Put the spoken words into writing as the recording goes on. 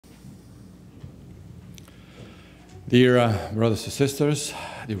Dear brothers and sisters,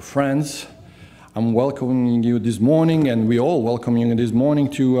 dear friends, I'm welcoming you this morning, and we all welcome you this morning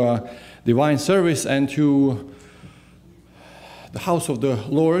to divine service and to the house of the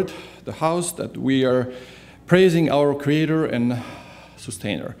Lord, the house that we are praising our Creator and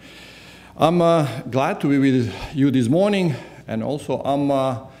Sustainer. I'm glad to be with you this morning, and also I'm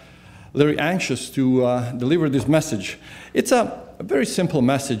very anxious to deliver this message. It's a very simple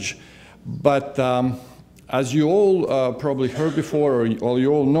message, but as you all probably heard before, or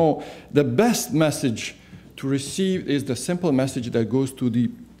you all know, the best message to receive is the simple message that goes to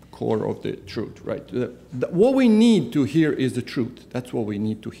the core of the truth, right? What we need to hear is the truth. That's what we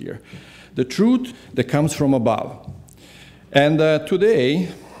need to hear. The truth that comes from above. And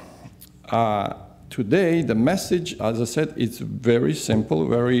today, the message, as I said, it's very simple,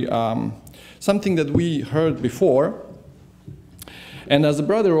 very something that we heard before. And as the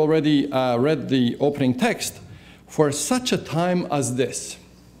brother already read the opening text, for such a time as this.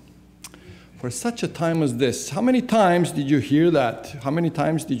 For such a time as this. How many times did you hear that? How many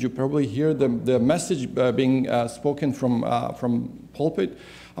times did you probably hear the message being spoken from pulpit?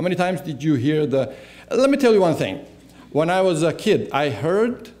 How many times did you hear the... Let me tell you one thing. When I was a kid, I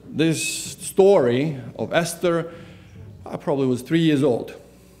heard this story of Esther. I probably was 3 years old,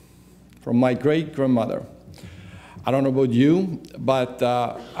 from my great-grandmother. I don't know about you, but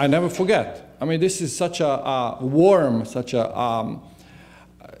I never forget. I mean, this is such a warm, such a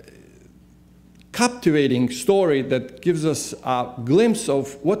captivating story that gives us a glimpse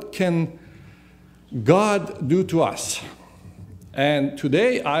of what can God do to us. And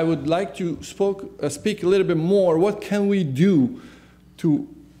today I would like to speak a little bit more. What can we do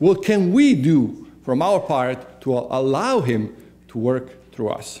from our part to allow Him to work through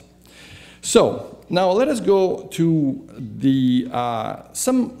us? So now let us go to the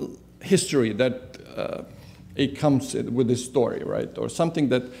some history that it comes with this story, right? Or something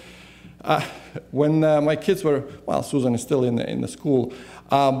that when my kids were, well, Susan is still in the school,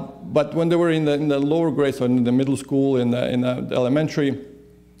 but when they were in the lower grades or in the middle school, in the elementary,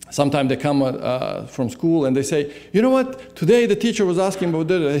 sometimes they come from school and they say, you know what? Today the teacher was asking about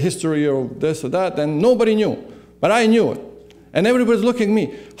the history of this or that, and nobody knew, but I knew it. And everybody's looking at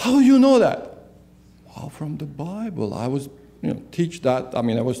me. How do you know that? Well, from the Bible. I was, teach that. I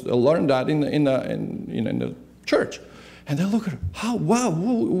mean, I learned that in the church. And they look at, how? Wow,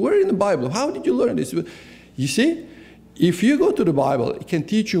 where in the Bible? How did you learn this? You see, if you go to the Bible, it can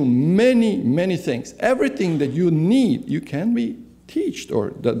teach you many, many things. Everything that you need, you can be taught,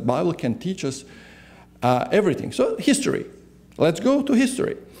 or the Bible can teach us everything. So history. Let's go to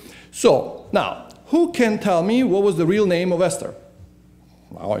history. So now, who can tell me what was the real name of Esther?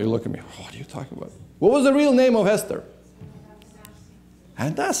 Now you look at me, what are you talking about? What was the real name of Esther?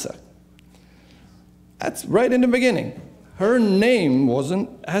 Hadassah. That's right in the beginning. Her name wasn't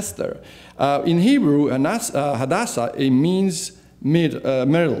Esther. In Hebrew, Hadassah, it means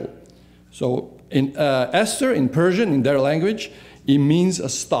myrtle. So in Esther, in Persian, in their language, it means a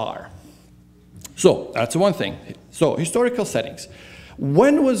star. So that's one thing. So historical settings.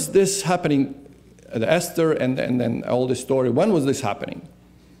 When was this happening? The Esther and then all this story, when was this happening?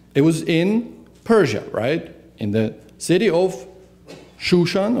 It was in Persia, right? In the city of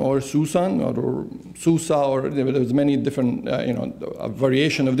Shushan or Susan or Susa, or there's many different, a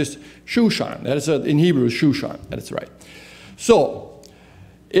variation of this Shushan. That is in Hebrew, Shushan. That's right. So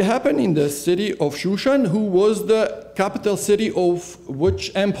it happened in the city of Shushan, who was the capital city of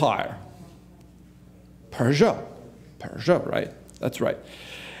which empire? Persia. Persia, right? That's right.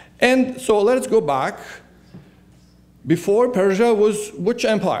 And so let's go back. Before Persia was which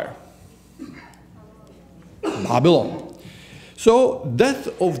empire? Babylon. So death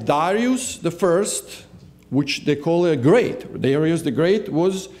of Darius the First, which they call a Great. Darius the Great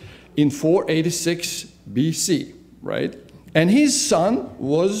was in 486 BC, right? And his son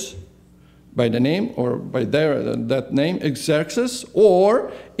was by the name, or by that name, Xerxes,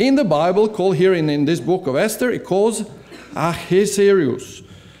 or in the Bible, called here in this book of Esther, it calls Ahasuerus.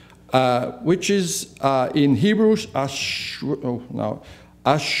 Which is in Hebrew,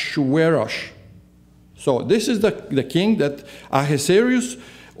 Ashwerosh. So this is the king that Ahasuerus,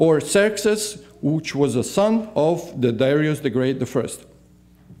 or Xerxes, which was a son of the Darius the Great the First.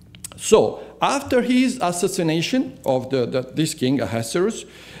 So after his assassination of this king Ahasuerus,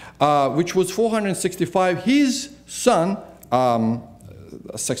 which was 465, his son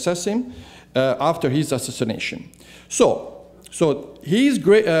succeeds him after his assassination. So his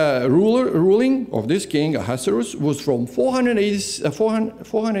great ruling of this king Ahasuerus was from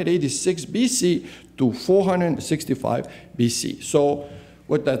 486 BC to 465 BC. So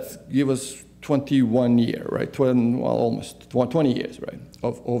what that gives us 21 years, right? Well, almost 20 years, right,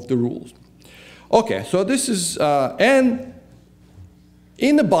 of the rules. Okay, so this is, and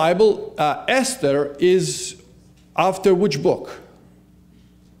in the Bible, Esther is after which book?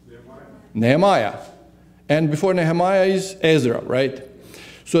 Nehemiah. And before Nehemiah is Ezra, right?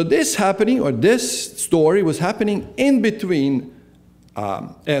 So this happening, or this story was happening in between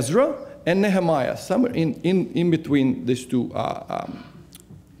Ezra and Nehemiah, somewhere in between these two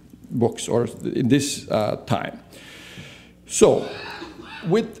books, or in this time. So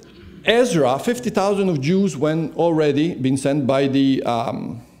with Ezra, 50,000 of Jews when already been sent by the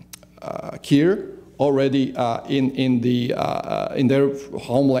Kir, already in their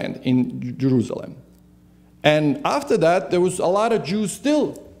homeland in Jerusalem. And after that, there was a lot of Jews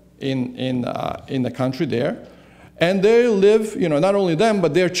still in the country there. And they live, not only them,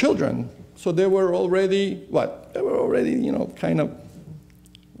 but their children. So they were already, what? They were already, kind of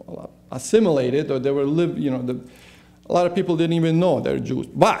assimilated, or they were a lot of people didn't even know they're Jews.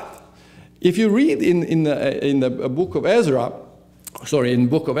 But if you read in the book of Ezra, sorry, in the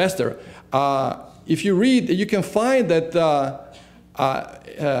book of Esther, if you read, you can find that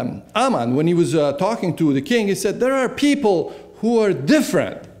Aman, when he was talking to the king, he said, there are people who are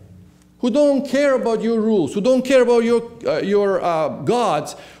different, who don't care about your rules, who don't care about your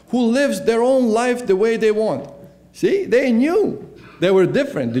gods, who lives their own life the way they want. See, they knew they were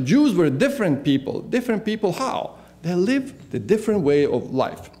different. The Jews were different people. Different people how? They lived the different way of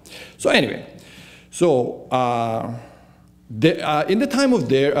life. So anyway, so in the time of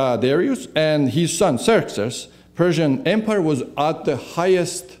Darius and his son Xerxes, Persian Empire was at the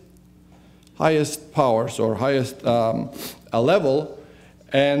highest powers, or highest level.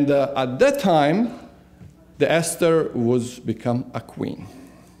 And at that time, the Esther was become a queen.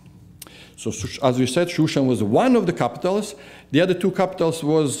 So as we said, Shushan was one of the capitals. The other two capitals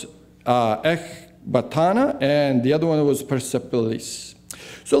was Ecbatana, and the other one was Persepolis.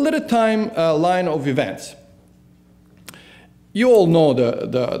 So a little timeline of events. You all know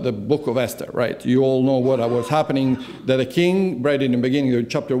the book of Esther, right? You all know what was happening, that the king, right in the beginning of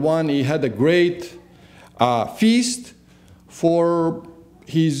chapter 1, he had a great feast for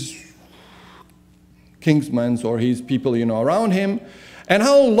his kinsmen, or his people, around him. And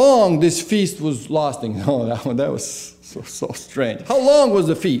how long this feast was lasting? Oh, that was so strange. How long was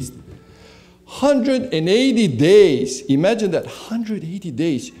the feast? 180 days. Imagine that, 180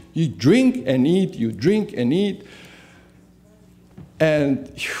 days. You drink and eat, you drink and eat.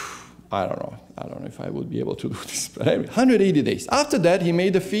 And I don't know if I would be able to do this, but anyway, 180 days. After that, he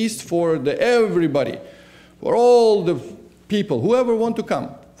made a feast for everybody, for all the people, whoever want to come,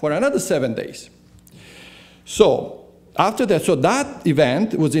 for another 7 days. So after that, so that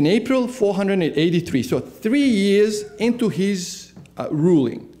event was in April 483. So 3 years into his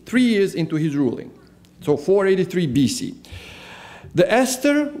ruling. 3 years into his ruling. So 483 BC. The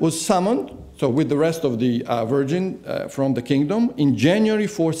Esther was summoned, so with the rest of the virgin from the kingdom, in January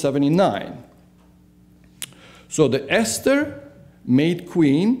 479. So the Esther made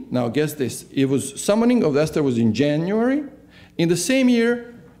queen. Now guess this. It was summoning of Esther was in January. In the same year,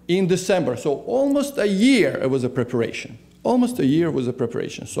 in December. So almost a year it was a preparation. Almost a year was a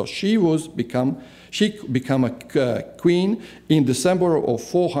preparation. So she become a queen in December of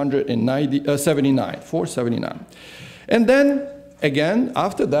 479. And then again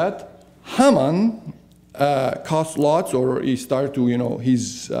after that, Haman cast lots, or he started to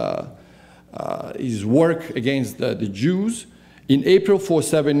his work against the Jews in April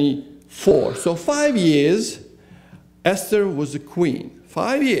 474. So 5 years Esther was a queen.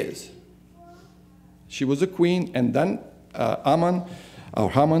 5 years. She was a queen, and then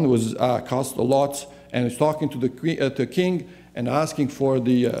Haman was cast the lots and was talking to the king and asking for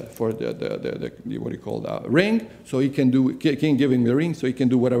the what do you call ring, so he can do. King giving the ring, so he can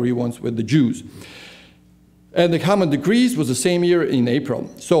do whatever he wants with the Jews. And the Haman decrees was the same year in April.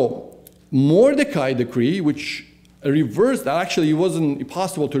 So Mordecai decree, which reversed. Actually, it wasn't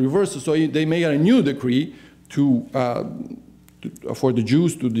possible to reverse it, so they made a new decree for the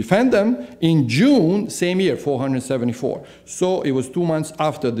Jews to defend them in June, same year, 474. So it was 2 months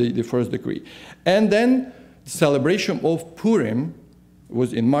after the first decree. And then the celebration of Purim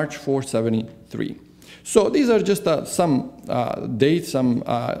was in March 473. So these are just some dates, some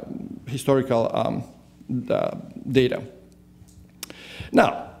historical data.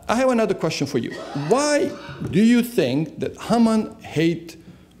 Now, I have another question for you. Why do you think that Haman hated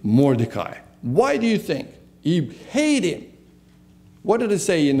Mordecai? Why do you think he hated him? What did it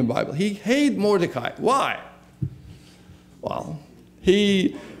say in the Bible? He hated Mordecai. Why? Well,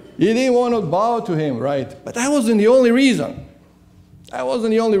 he didn't want to bow to him, right? But that wasn't the only reason. That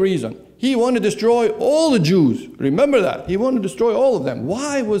wasn't the only reason. He wanted to destroy all the Jews. Remember that. He wanted to destroy all of them.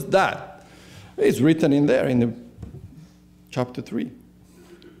 Why was that? It's written in there in the chapter 3.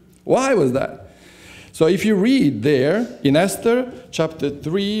 Why was that? So if you read there in Esther chapter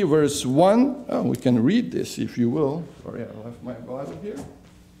 3 verse 1, we can read this if you will. Sorry, I left my Bible here. You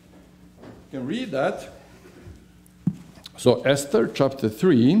can read that. So Esther chapter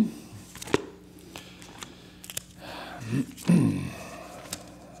 3.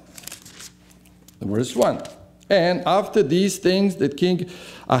 Verse 1. And after these things, the king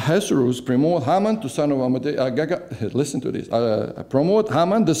Ahasuerus promoted Haman, the son of Agagite. Listen to this. Promote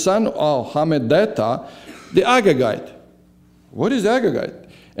Haman, the son of Hammedatha, the Agagite. What is Agagite?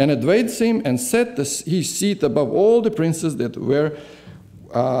 And advanced him and set his seat above all the princes that were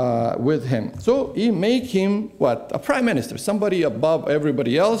with him. So he make him what? A prime minister, somebody above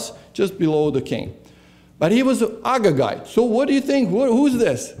everybody else, just below the king. But he was an Agagite. So what do you think? Who's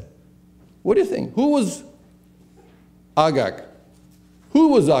this? What do you think? Who was Agag? Who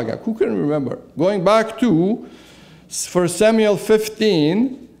was Agag? Who can remember? Going back to 1 Samuel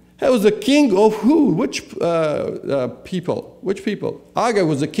 15, he was the king of who? Which people? Which people? Agag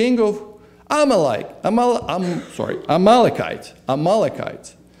was the king of Amalekites.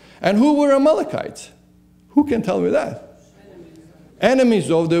 Amalekites. And who were Amalekites? Who can tell me that?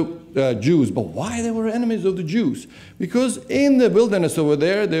 Enemies of the Jews. But why they were enemies of the Jews? Because in the wilderness over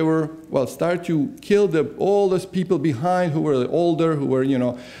there, they were, start to kill all those people behind who were older, who were,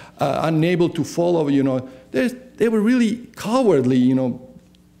 unable to follow, They were really cowardly,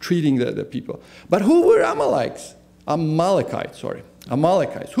 treating the people. But who were Amalekites? Amalekites.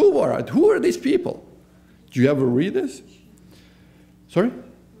 Who are these people? Do you ever read this? Sorry?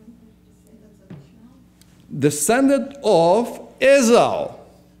 Descendant of Esau.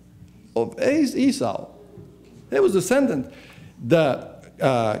 Of Esau. He was descendant. The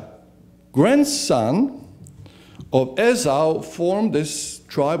grandson of Esau formed this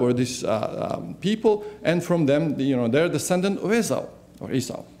tribe or this people, and from them, they're descendant of Esau or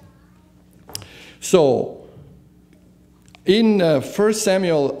Esau. So, in 1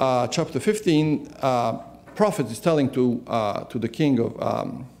 Samuel chapter 15, prophet is telling to the king of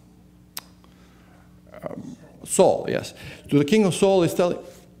Saul, yes. To the king of Saul is telling,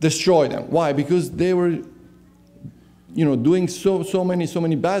 destroy them. Why? Because they were, doing so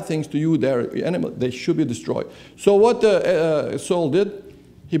many bad things to you. They're animal. They should be destroyed. So what Saul did,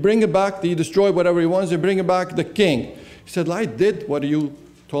 he bring it back. He destroyed whatever he wants. He bring it back the king. He said, I did what you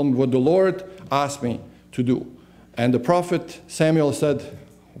told me, what the Lord asked me to do. And the prophet Samuel said,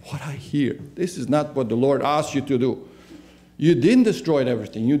 what I hear, this is not what the Lord asked you to do. You didn't destroy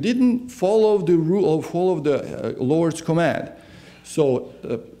everything. You didn't follow the rule or follow the Lord's command. So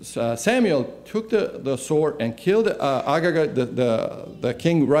Samuel took the sword and killed Agag, the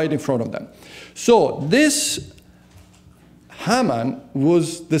king, right in front of them. So this Haman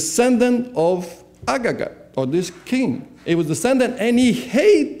was descendant of Agag, or this king. He was descendant, and he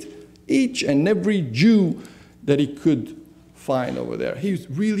hated each and every Jew that he could find over there. He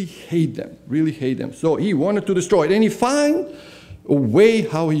really hated them, So he wanted to destroy it, and he found a way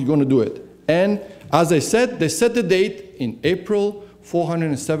how he's going to do it. And as I said, they set the date in April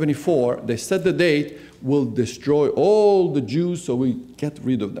 474. They set the date, we'll destroy all the Jews so we get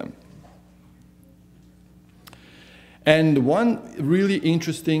rid of them. And one really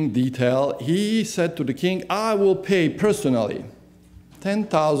interesting detail, he said to the king, I will pay personally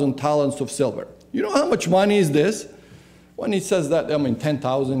 10,000 talents of silver. You know how much money is this? When he says that,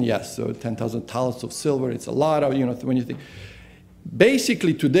 10,000, yes, so 10,000 talents of silver, it's a lot of, when you think.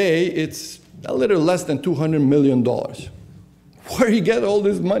 Basically today, it's a little less than $200 million. Where he get all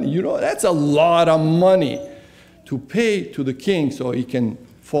this money? That's a lot of money to pay to the king so he can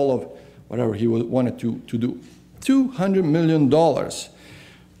follow whatever he wanted to do. $200 million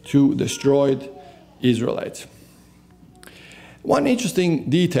to destroy Israelites. One interesting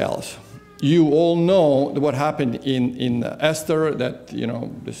details. You all know what happened in Esther, that,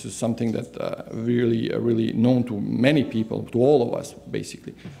 this is something that really known to many people, to all of us,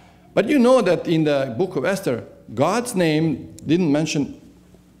 basically. But you know that in the book of Esther, God's name didn't mention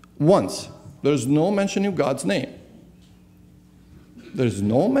once. There's no mention of God's name. There's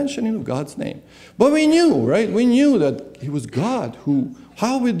no mentioning of God's name. But we knew, right? We knew that he was God.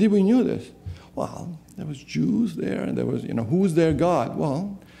 How did we know this? Well, there was Jews there, and there was, who's their God?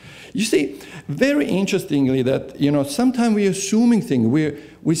 Well, you see, very interestingly that, sometimes we're assuming things.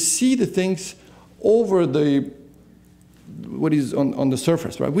 We see the things over what is on the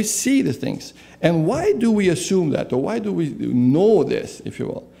surface, right? We see the things. And why do we assume that? Or why do we know this, if you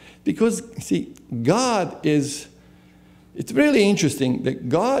will? Because, see, God is It's really interesting that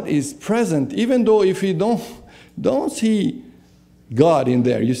God is present, even though if you don't see God in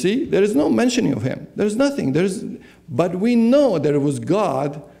there, you see? There is no mentioning of him. There's nothing. But we know that it was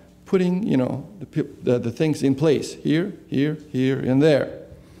God putting, the things in place. Here, here, here, and there.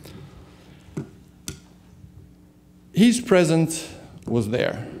 His presence was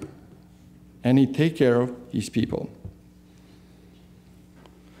there. And he take care of his people.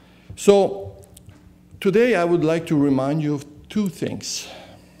 So, today I would like to remind you of two things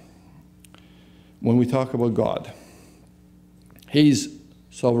when we talk about God. His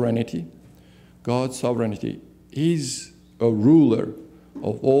sovereignty, God's sovereignty. He's a ruler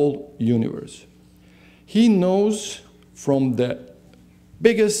of all universe. He knows from the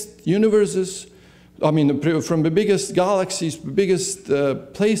biggest universes, from the biggest galaxies, the biggest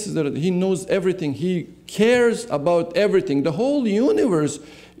places, that he knows everything. He cares about everything. The whole universe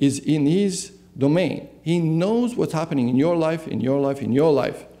is in his domain. He knows what's happening in your life, in your life, in your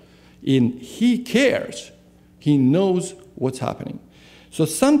life. He cares. He knows what's happening. So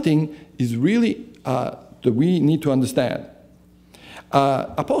something is really that we need to understand.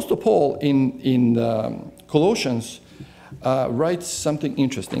 Apostle Paul in Colossians writes something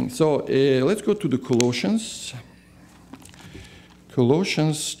interesting. So let's go to the Colossians.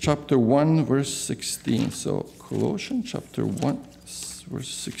 Colossians chapter 1, verse 16. So Colossians chapter 1, verse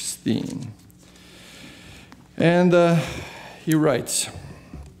 16. And he writes,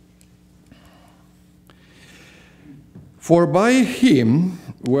 "For by him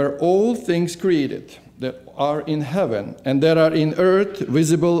were all things created, that are in heaven and that are in earth,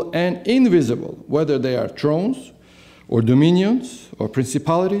 visible and invisible, whether they are thrones or dominions or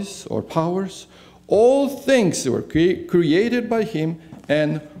principalities or powers. All things were created by him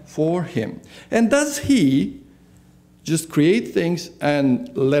and for him." And does he just create things and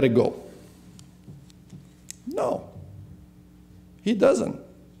let it go? No, he doesn't.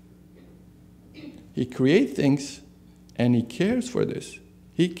 He creates things and he cares for this.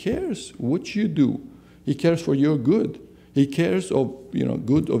 He cares what you do. He cares for your good. He cares of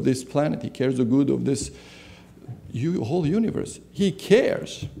good of this planet. He cares the good of this whole universe. He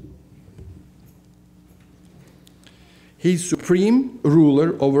cares. He's supreme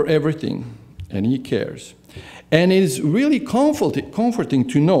ruler over everything, and he cares. And it is really comforting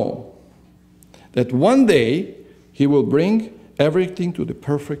to know that one day he will bring everything to the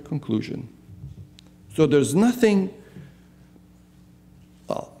perfect conclusion. So there's nothing,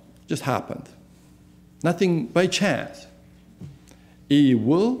 just happened. Nothing by chance. He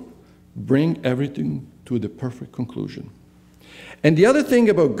will bring everything to the perfect conclusion. And the other thing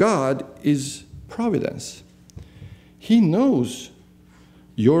about God is providence. He knows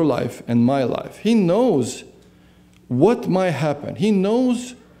your life and my life. He knows what might happen. He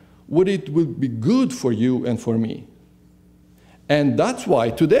knows what it will be good for you and for me. And that's why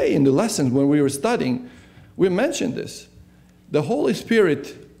today in the lessons when we were studying, we mentioned this. The Holy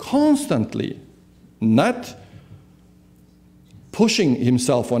Spirit constantly, not pushing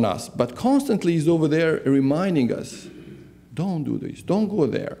himself on us, but constantly is over there reminding us, don't do this, don't go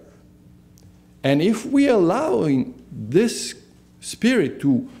there. And if we are allowing this Spirit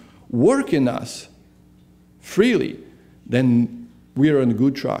to work in us freely, then we are on a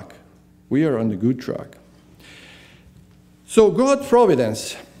good track. We are on a good track. So God's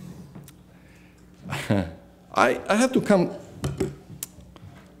providence, I have to come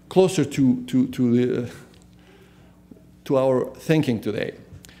closer to our thinking today.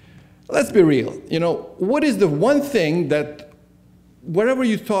 Let's be real. What is the one thing that whenever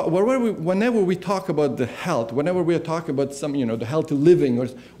we talk about the health, whenever we talk about some, the healthy living,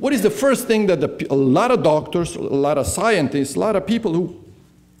 what is the first thing that a lot of doctors, a lot of scientists, a lot of people who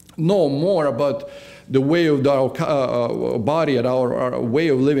know more about the way of our body and our way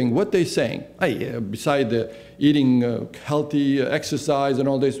of living, what they're saying? Beside eating healthy, exercise and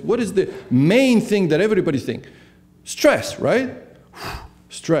all this, what is the main thing that everybody thinks? Stress, right?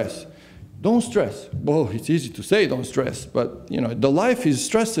 Stress. Don't stress. Well, it's easy to say don't stress, but the life is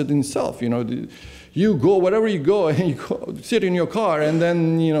stressed in itself. You go wherever you go and you sit in your car and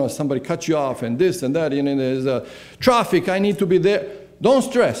then somebody cuts you off and this and that. There's traffic. I need to be there. Don't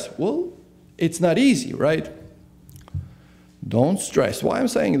stress. Well, it's not easy, right? Don't stress. Why I'm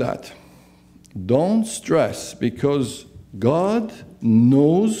saying that? Don't stress because God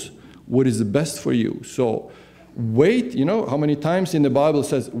knows what is the best for you. So wait. How many times in the Bible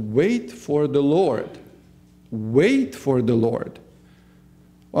says, wait for the Lord. Wait for the Lord.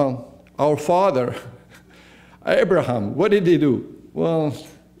 Well, our father, Abraham, what did he do? Well,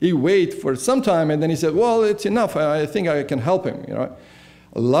 he waited for some time and then he said, well, it's enough. I think I can help him.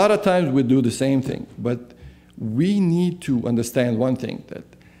 A lot of times we do the same thing. But we need to understand one thing, that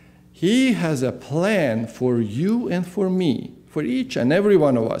He has a plan for you and for me, for each and every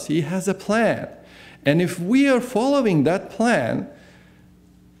one of us. He has a plan. And if we are following that plan,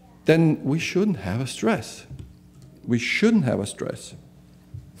 then we shouldn't have a stress. We shouldn't have a stress.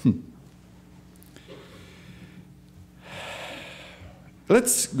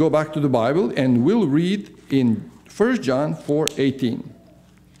 Let's go back to the Bible, and we'll read in 1 John 4:18.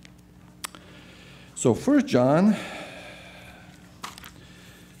 So 1 John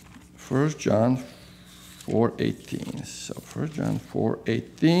 4:18. So 1 John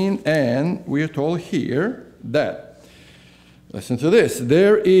 4:18, and we are told here that, listen to this,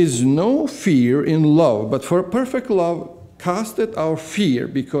 there is no fear in love, but for perfect love casteth out fear,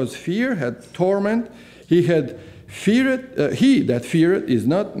 because fear had torment. He that feareth is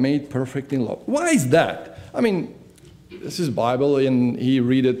not made perfect in love. Why is that? I mean, this is Bible, and we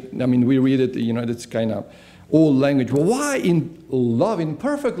read it, it's kind of old language. Well, why in love, in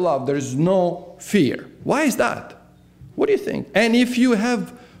perfect love, there is no fear? Why is that? What do you think? And if you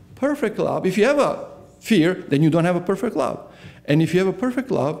have perfect love, if you have a fear, then you don't have a perfect love. And if you have a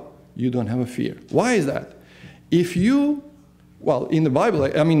perfect love, you don't have a fear. Why is that? Well, in the Bible,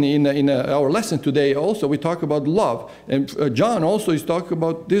 in our lesson today also, we talk about love. And John also is talking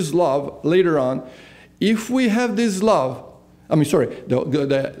about this love later on. If we have this love,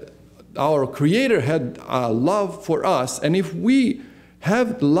 our Creator had love for us, and if we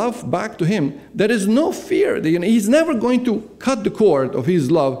have love back to Him, there is no fear. He's never going to cut the cord of His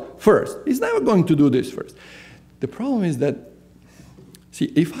love first. He's never going to do this first. The problem is that,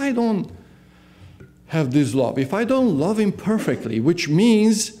 see, if I don't have this love, if I don't love Him perfectly, which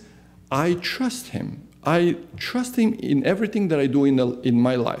means I trust Him. I trust Him in everything that I do in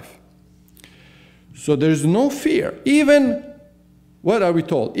my life. So there's no fear. Even, what are we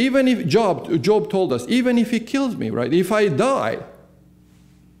told? Even if Job told us, even if he kills me, right? If I die,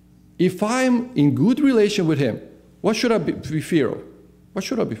 if I'm in good relation with Him, what should I be fear of? What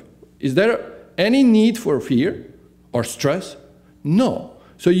should I be? Is there any need for fear or stress? No.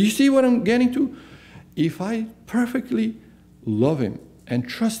 So you see what I'm getting to? If I perfectly love Him and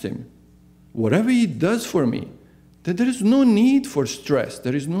trust Him, whatever He does for me, then there is no need for stress.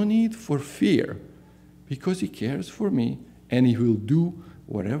 There is no need for fear, because He cares for me and He will do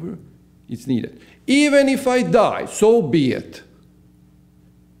whatever is needed. Even if I die, so be it.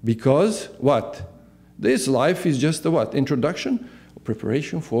 Because what? This life is just a what? Introduction,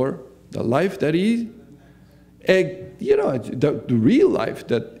 preparation for the life that is, the real life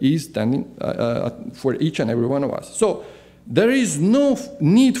that is standing for each and every one of us. So there is no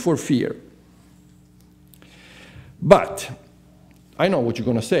need for fear. But I know what you're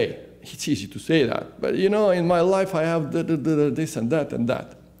going to say. It's easy to say that. But in my life I have this and that and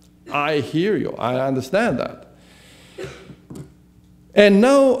that. I hear you. I understand that. And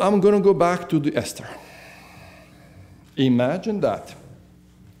now I'm going to go back to the Esther. Imagine that.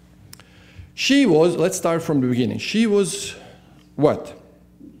 She was, let's start from the beginning. She was what?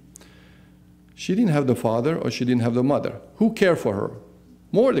 She didn't have the father, or she didn't have the mother. Who cared for her?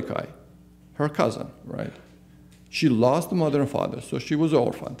 Mordecai, her cousin, right? She lost the mother and father, so she was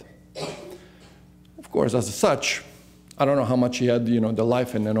orphaned. Of course, as such, I don't know how much she had, the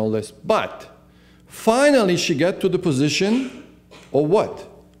life and all this. But finally, she got to the position of what?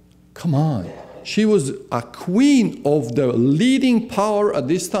 Come on. She was a queen of the leading power at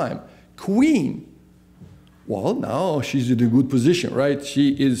this time. Queen. Well, now she's in a good position, right?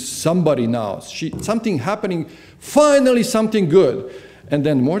 She is somebody now. Something happening, finally something good. And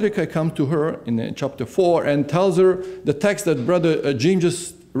then Mordecai comes to her in chapter 4 and tells her the text that Brother Jim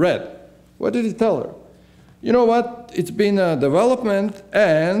just read. What did he tell her? You know what? It's been a development,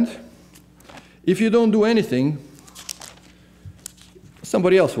 and if you don't do anything,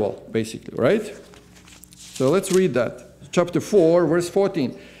 somebody else will, basically, right? So let's read that. Chapter 4, verse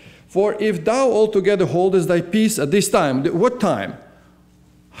 14. For if thou altogether holdest thy peace at this time, what time?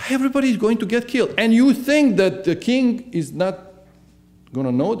 Everybody is going to get killed. And you think that the king is not going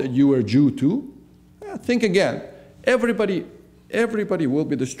to know that you are Jew too? Think again. Everybody will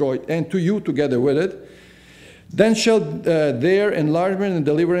be destroyed, and to you together with it. Then shall their enlargement and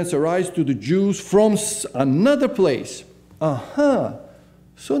deliverance arise to the Jews from another place.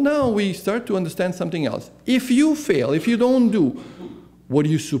 So now we start to understand something else. If you fail, if you don't do what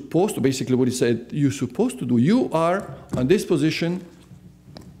you're supposed to, basically what he said you're supposed to do, you are on this position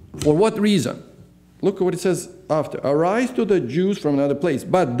for what reason? Look at what it says after. Arise to the Jews from another place,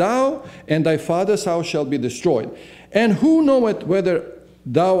 but thou and thy father's house shall be destroyed. And who knoweth whether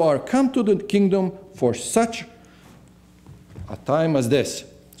thou art come to the kingdom for such a time as this?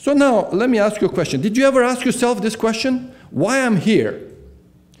 So now, let me ask you a question. Did you ever ask yourself this question? Why I'm here?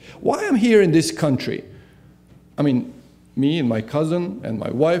 Why I'm here in this country? I mean, me and my cousin and my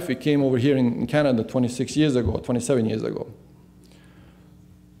wife, we came over here in Canada 26 years ago, 27 years ago.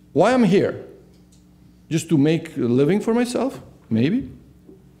 Why I'm here? Just to make a living for myself? Maybe.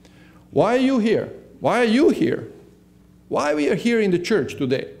 Why are you here? Why are you here? Why we are here in the church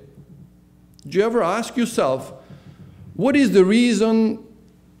today? Did you ever ask yourself, what is the reason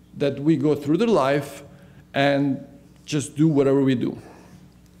that we go through the life and just do whatever we do?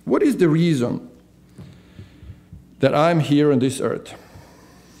 What is the reason that I'm here on this earth?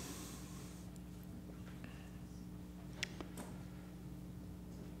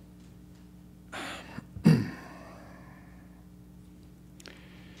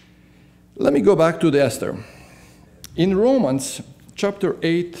 Let me go back to the Esther. In Romans chapter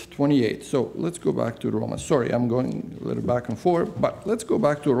 8:28. So let's go back to Romans. Sorry, I'm going a little back and forth, but let's go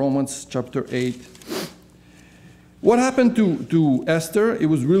back to Romans chapter 8. What happened to Esther? It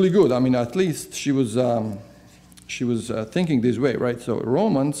was really good. I mean, at least she was thinking this way, right? So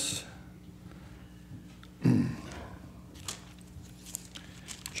Romans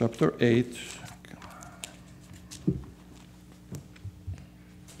chapter 8.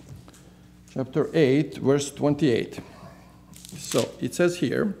 Chapter 8, verse 28. So it says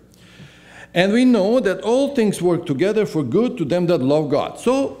here, and we know that all things work together for good to them that love God.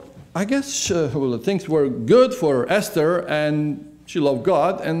 So I guess well, things were good for Esther, and she loved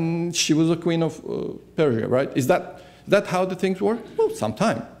God, and she was a queen of Persia, right? Is that how the things work? Well,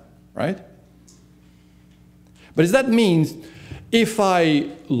 sometime, right? But does that mean if I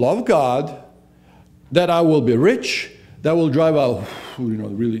love God, that I will be rich, that will drive a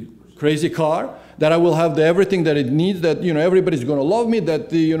really crazy car, that I will have everything that it needs, that everybody's going to love me,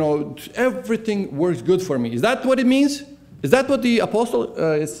 that everything works good for me? Is that what it means? Is that what the apostle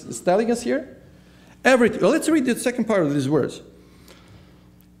is telling us here? Let's read the second part of these words.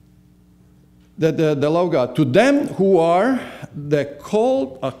 That the love of God. To them who are the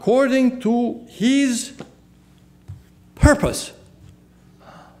called according to his purpose.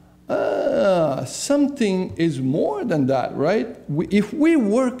 Something is more than that, right? If we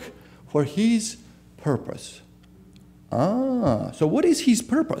work for his purpose. So what is his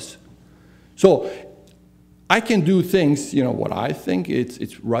purpose? So I can do things, what I think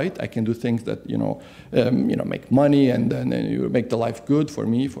it's right. I can do things that, make money and then make the life good for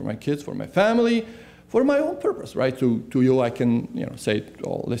me, for my kids, for my family, for my own purpose, right? To you, I can, say,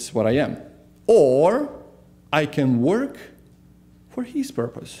 oh, this is what I am. Or I can work for his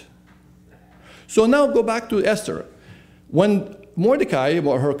purpose. So now go back to Esther. When Mordecai,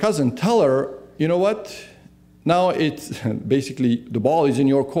 or her cousin, tell her, you know what? Now it's basically the ball is in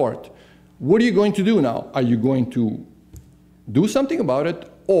your court. What are you going to do now? Are you going to do something about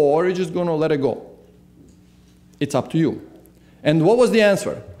it, or are you just going to let it go? It's up to you. And what was the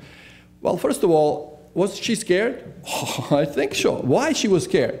answer? Well, first of all, was she scared? Oh, I think so. Why she was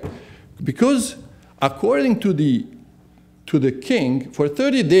scared? Because according to the king, for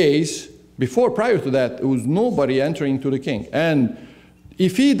 30 days, prior to that, there was nobody entering to the king. And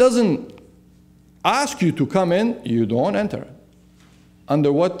if he doesn't ask you to come in, you don't enter.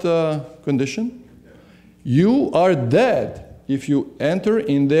 Under what condition? You are dead if you enter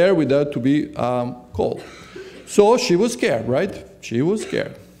in there without to be called. So she was scared, right? She was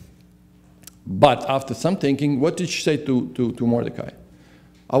scared. But after some thinking, what did she say to Mordecai?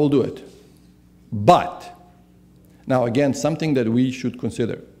 I will do it. But, now again, something that we should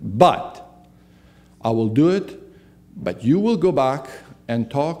consider. But, I will do it, but you will go back and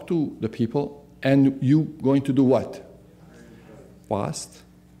talk to the people, and you going to do what? Fast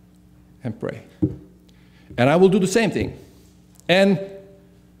and pray. And I will do the same thing. And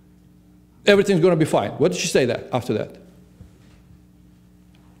everything's going to be fine. What did she say after that?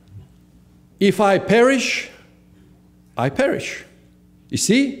 If I perish, I perish. You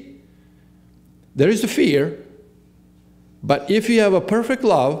see? There is a fear, but if you have a perfect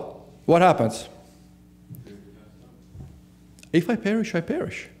love, what happens? If I perish, I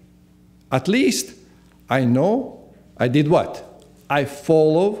perish. At least I know I did what? I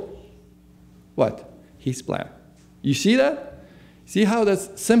follow what? His plan. You see that? See how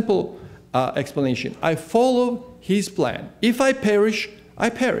that's simple explanation. I follow his plan. If I perish, I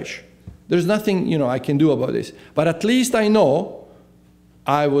perish. There's nothing, I can do about this. But at least I know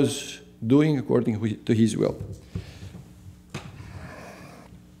I was doing according to his will.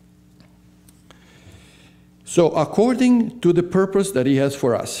 So according to the purpose that he has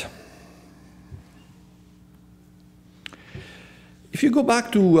for us. If you go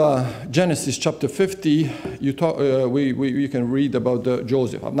back to Genesis chapter 50, you can read about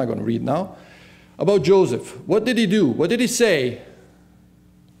Joseph. I'm not going to read now. About Joseph. What did he do? What did he say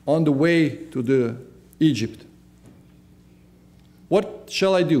on the way to Egypt? What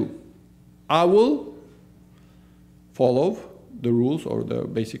shall I do? I will follow the rules or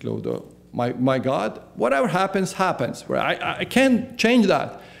basically of my God. Whatever happens, happens. I can't change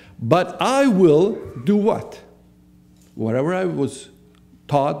that. But I will do what? Whatever I was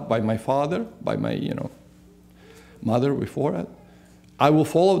taught by my father, by my mother before it, I will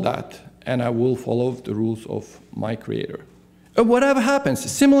follow that, and I will follow the rules of my Creator. And whatever happens,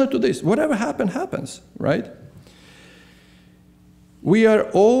 similar to this, whatever happens, right? We are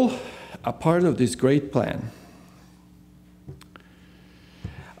all a part of this great plan.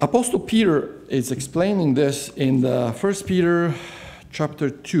 Apostle Peter is explaining this in the 1 Peter chapter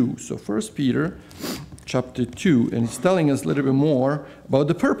 2. So 1 Peter chapter 2, and he's telling us a little bit more about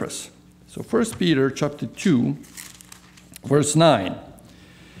the purpose. So 1 Peter chapter 2, verse 9.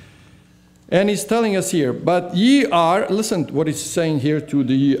 And he's telling us here, but ye are, listen to what he's saying here to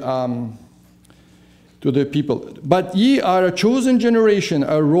the people. But ye are a chosen generation,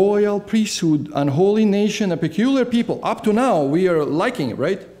 a royal priesthood, an holy nation, a peculiar people. Up to now, we are liking it,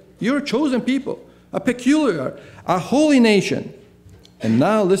 right? You're a chosen people, a peculiar, a holy nation. And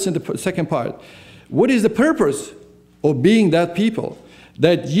now listen to the second part. What is the purpose of being that people?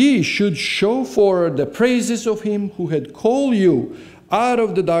 That ye should show forth the praises of him who had called you out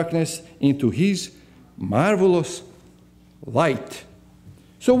of the darkness into his marvelous light.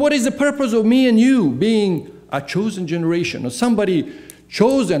 So what is the purpose of me and you being a chosen generation, or somebody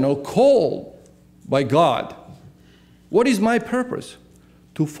chosen or called by God? What is my purpose?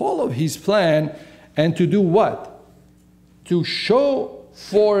 To follow his plan and to do what? To show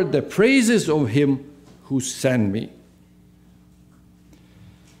for the praises of him who sent me.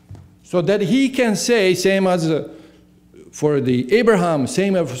 So that he can say, same as for the Abraham,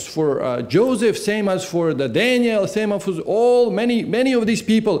 same as for Joseph, same as for the Daniel, same as for many of these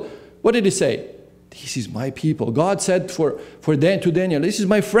people. What did he say? This is my people. God said to Daniel, this is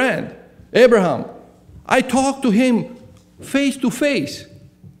my friend, Abraham. I talked to him face to face.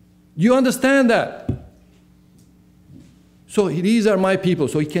 You understand that? So these are my people,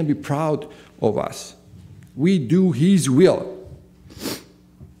 so he can be proud of us. We do his will.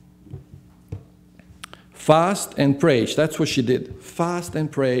 Fast and pray. That's what she did. Fast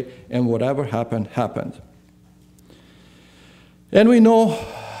and pray, and whatever happened, happened. And we know,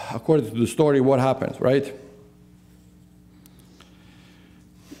 according to the story, what happens, right?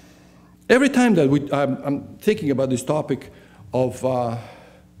 Every time that I'm thinking about this topic of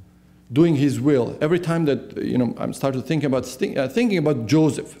doing his will, every time that I'm starting to think about Moses. I'm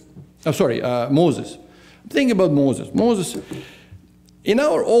thinking about Moses. Moses, in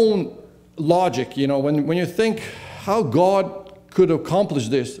our own logic, when you think how God could accomplish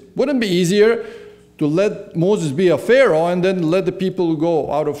this, wouldn't it be easier to let Moses be a Pharaoh and then let the people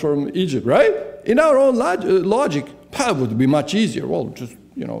go out from Egypt, right? In our own logic, that would be much easier. Well, just,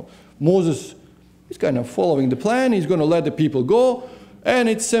 Moses, he's kind of following the plan. He's going to let the people go, and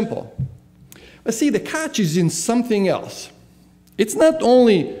it's simple. But see, the catch is in something else. It's not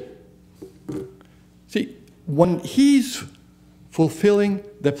only, when he's fulfilling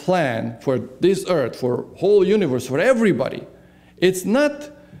the plan for this earth, for whole universe, for everybody, it's not,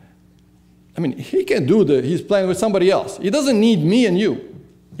 he can do his plan with somebody else. He doesn't need me and you.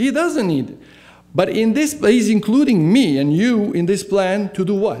 He doesn't need it. But in this, he's including me and you in this plan to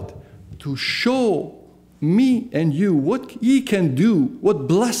do what? To show me and you what he can do, what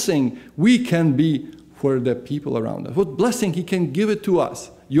blessing we can be for the people around us, what blessing he can give it to us.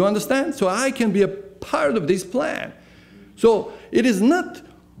 You understand? So I can be a part of this plan. So it is not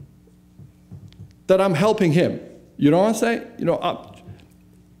that I'm helping him. You know what I'm saying?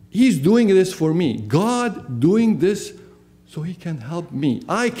 He's doing this for me. God doing this so he can help me.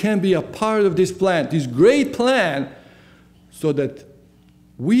 I can be a part of this plan, this great plan, so that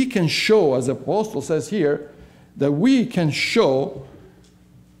we can show, as the apostle says here, that we can show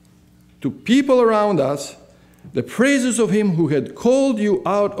to people around us the praises of him who had called you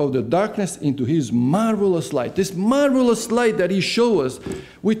out of the darkness into his marvelous light. This marvelous light that he showed us.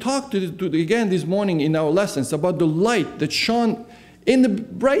 We talked again this morning in our lessons about the light that shone in the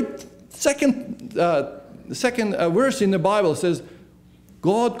bright second verse in the Bible. Says,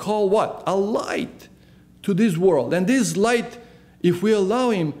 God called what? A light to this world. And this light, if we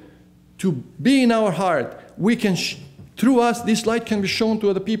allow him to be in our heart, we can, through us, this light can be shown to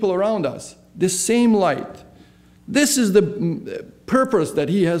other people around us. This same light. This is the purpose that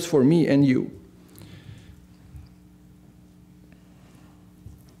he has for me and you.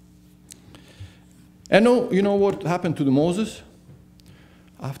 And you know what happened to Moses?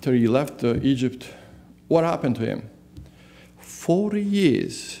 After he left Egypt, what happened to him? 40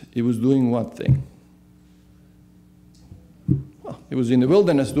 years he was doing what thing? Well, he was in the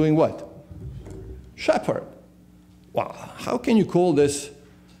wilderness doing what? Shepherd. Wow, how can you call this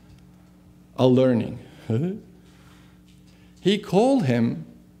a learning? He called him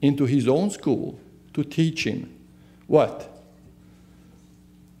into his own school to teach him what?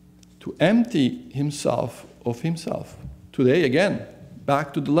 To empty himself of himself. Today, again,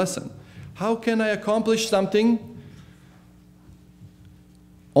 back to the lesson. How can I accomplish something?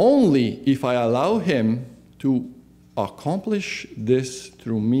 Only if I allow him to accomplish this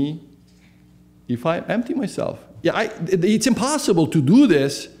through me, if I empty myself. Yeah, it's impossible to do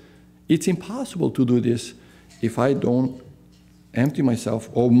this. It's impossible to do this if I don't empty myself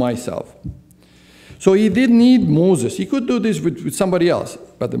of myself. So he did need Moses. He could do this with somebody else,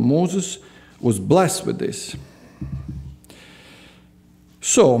 but Moses was blessed with this.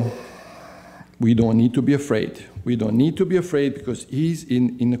 So we don't need to be afraid. We don't need to be afraid because he's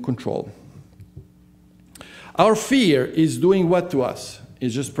in control. Our fear is doing what to us?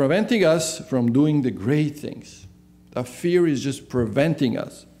 It's just preventing us from doing the great things. Our fear is just preventing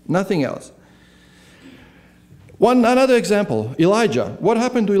us, nothing else. Another example, Elijah. What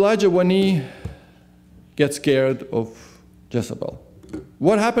happened to Elijah when he gets scared of Jezebel?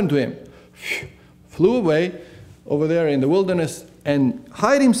 What happened to him? Flew away over there in the wilderness and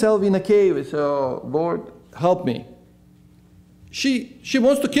hide himself in a cave and said, "Oh, Lord, help me. She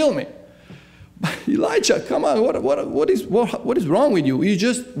wants to kill me." Elijah, come on, what is wrong with you? You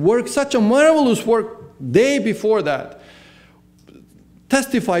just worked such a marvelous work day before that.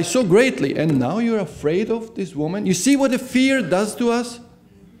 Testify so greatly, and now you're afraid of this woman? You see what the fear does to us?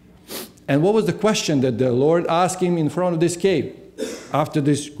 And what was the question that the Lord asked him in front of this cave? After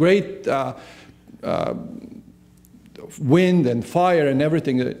this great wind and fire and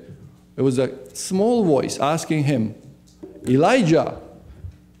everything, it was a small voice asking him, "Elijah,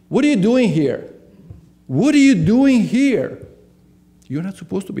 what are you doing here? What are you doing here? You're not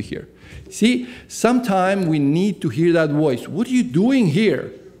supposed to be here." See, sometimes we need to hear that voice. What are you doing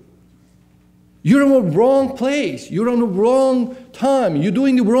here? You're in the wrong place. You're on the wrong time. You're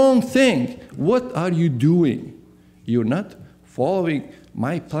doing the wrong thing. What are you doing? You're not following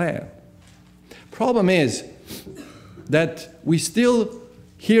my plan. Problem is that we still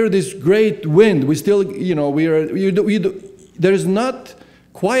hear this great wind. We still, there is not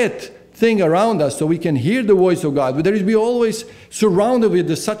quiet thing around us so we can hear the voice of God. But there is we always surrounded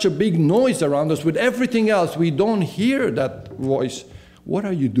with such a big noise around us with everything else. We don't hear that voice. What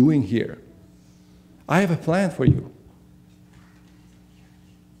are you doing here? I have a plan for you.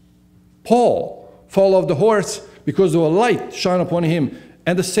 Paul fell off the horse because of a light shone upon him.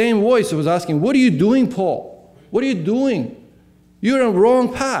 And the same voice was asking, "What are you doing, Paul? What are you doing? You're on the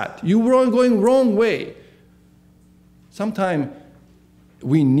wrong path. You're going wrong way." Sometimes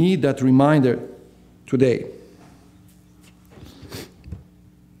we need that reminder today.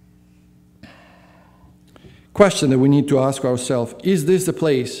 Question that we need to ask ourselves, is this the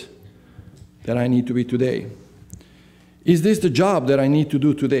place that I need to be today? Is this the job that I need to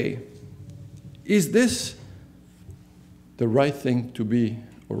do today? Is this the right thing to be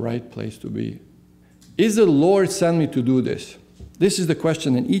or right place to be? Is the Lord sent me to do this? This is the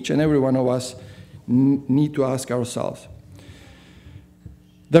question that each and every one of us need to ask ourselves.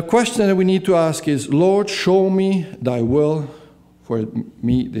 The question that we need to ask is, "Lord, show me thy will for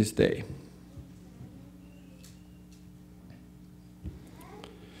me this day."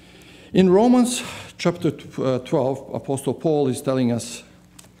 In Romans chapter 12, Apostle Paul is telling us,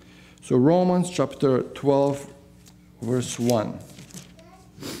 so Romans chapter 12, verse 1.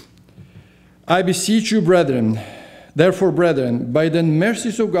 "I beseech you, brethren, therefore, brethren, by the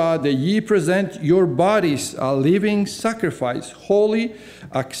mercies of God, that ye present your bodies a living sacrifice, holy,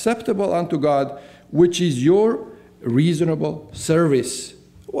 acceptable unto God, which is your reasonable service."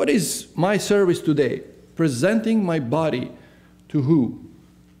 What is my service today? Presenting my body to who?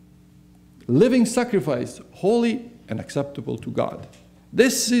 Living sacrifice, holy and acceptable to God.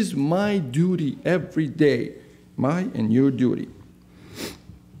 This is my duty every day, my and your duty.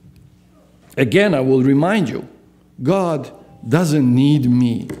 Again, I will remind you, God doesn't need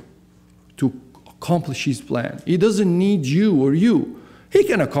me to accomplish his plan. He doesn't need you or you. He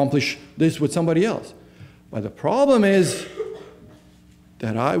can accomplish this with somebody else. But the problem is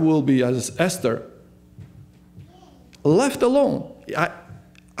that I will be, as Esther, left alone.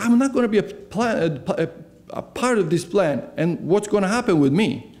 I'm not going to be a part of this plan. And what's going to happen with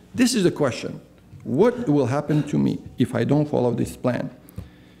me? This is the question. What will happen to me if I don't follow this plan?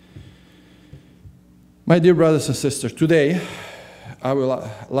 My dear brothers and sisters, today I would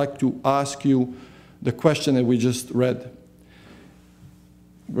like to ask you the question that we just read.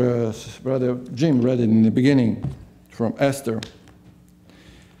 Brother Jim read it in the beginning from Esther.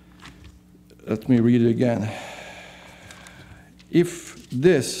 Let me read it again. If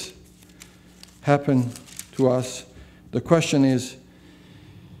this happened to us, the question is,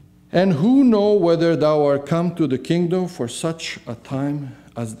 and who know whether thou art come to the kingdom for such a time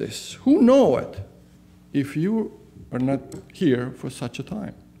as this? Who know it if you are not here for such a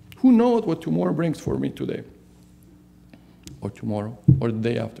time? Who knows what tomorrow brings for me today? Or tomorrow, or the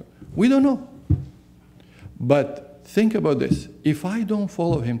day after? We don't know. But think about this. If I don't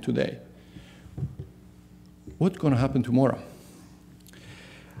follow him today, what's going to happen tomorrow?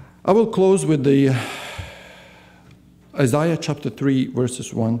 I will close with the Isaiah chapter 3,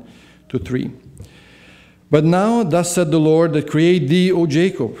 verses 1 to 3. But now thus said the Lord that created thee, O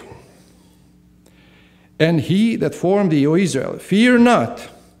Jacob, and he that formed thee, O Israel, fear not,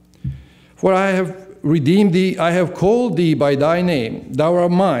 for I have redeemed thee, I have called thee by thy name, thou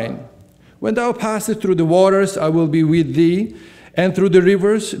art mine. When thou passest through the waters, I will be with thee, and through the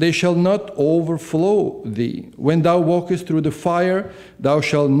rivers, they shall not overflow thee. When thou walkest through the fire, thou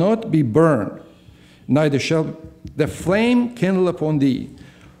shalt not be burned, neither shall the flame kindle upon thee.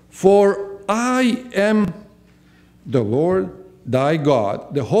 For I am the Lord thy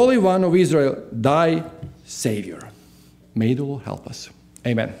God, the Holy One of Israel, thy Savior. May the Lord help us.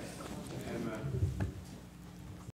 Amen.